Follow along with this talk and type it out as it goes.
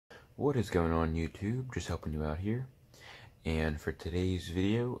What is going on YouTube? Just helping you out here. And for today's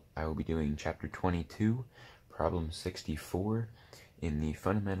video, I will be doing chapter 22, problem 64 in the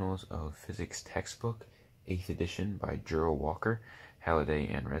Fundamentals of Physics textbook, 8th edition by Gerald Walker, Halliday,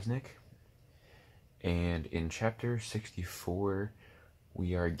 and Resnick. And in chapter 64,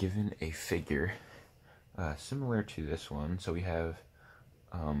 we are given a figure similar to this one. So we have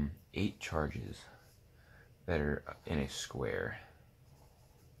 8 charges that are in a square.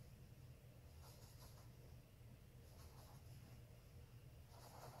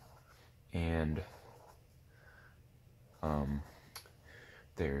 And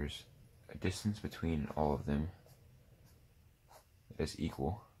there's a distance between all of them that is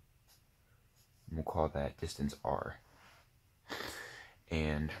equal. And we'll call that distance r.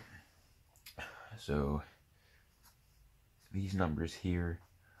 And so these numbers here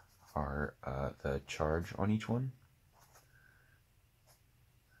are the charge on each one.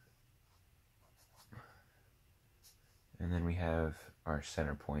 And then we have our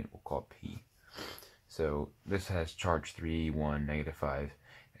center point, we'll call P. So this has charge 3, 1, -5,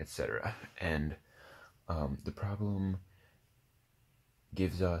 etc. And the problem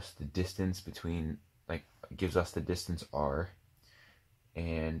gives us the distance between, gives us the distance r,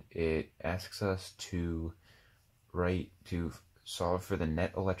 and it asks us to solve for the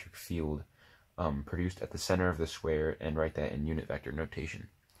net electric field produced at the center of the square and write that in unit vector notation.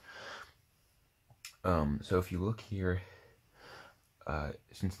 So if you look here,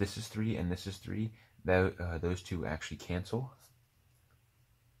 since this is 3 and this is 3, those two actually cancel.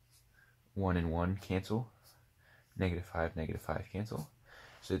 1 and 1 cancel. -5, -5 cancel.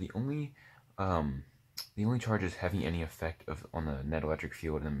 So the only charges having any effect on the net electric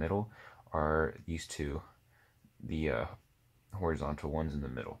field in the middle are these two, the horizontal ones in the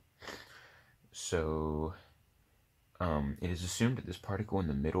middle. So it is assumed that this particle in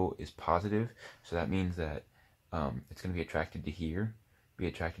the middle is positive, so that means that it's going to be attracted to here, be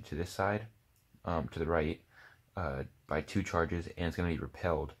attracted to this side, to the right, by 2 charges, and it's going to be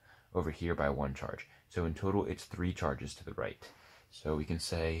repelled over here by 1 charge. So in total, it's 3 charges to the right. So we can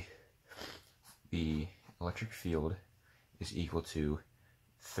say the electric field is equal to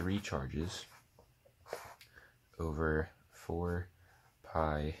 3 charges over 4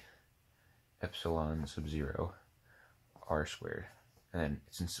 pi epsilon sub 0 r squared. And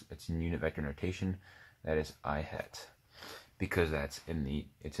since it's in unit vector notation, that is I hat, because it's in the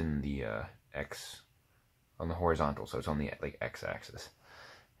x on the horizontal, so it's on the x-axis.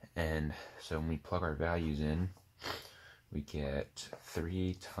 And so when we plug our values in, we get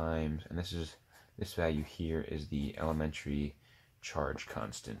 3 times, and this value here is the elementary charge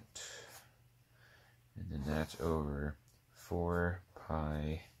constant, and then that's over 4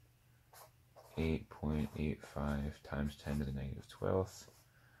 pi 8.85 times 10 to the -12th.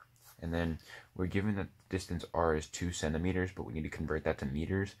 And then we're given that distance r is 2 centimeters, but we need to convert that to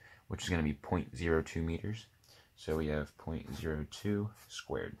meters, which is going to be 0.02 meters. So we have 0.02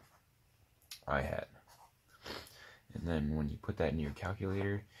 squared I hat. And then when you put that in your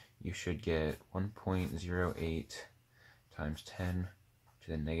calculator, you should get 1.08 times 10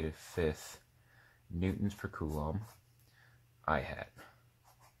 to the -5th newtons per coulomb I hat.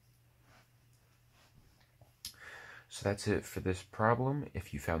 So that's it for this problem.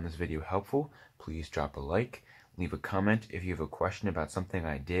 If you found this video helpful, please drop a like, leave a comment if you have a question about something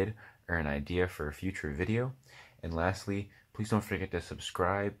I did or an idea for a future video. And lastly, please don't forget to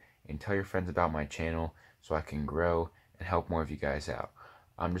subscribe and tell your friends about my channel so I can grow and help more of you guys out.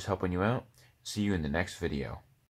 I'm just helping you out. See you in the next video.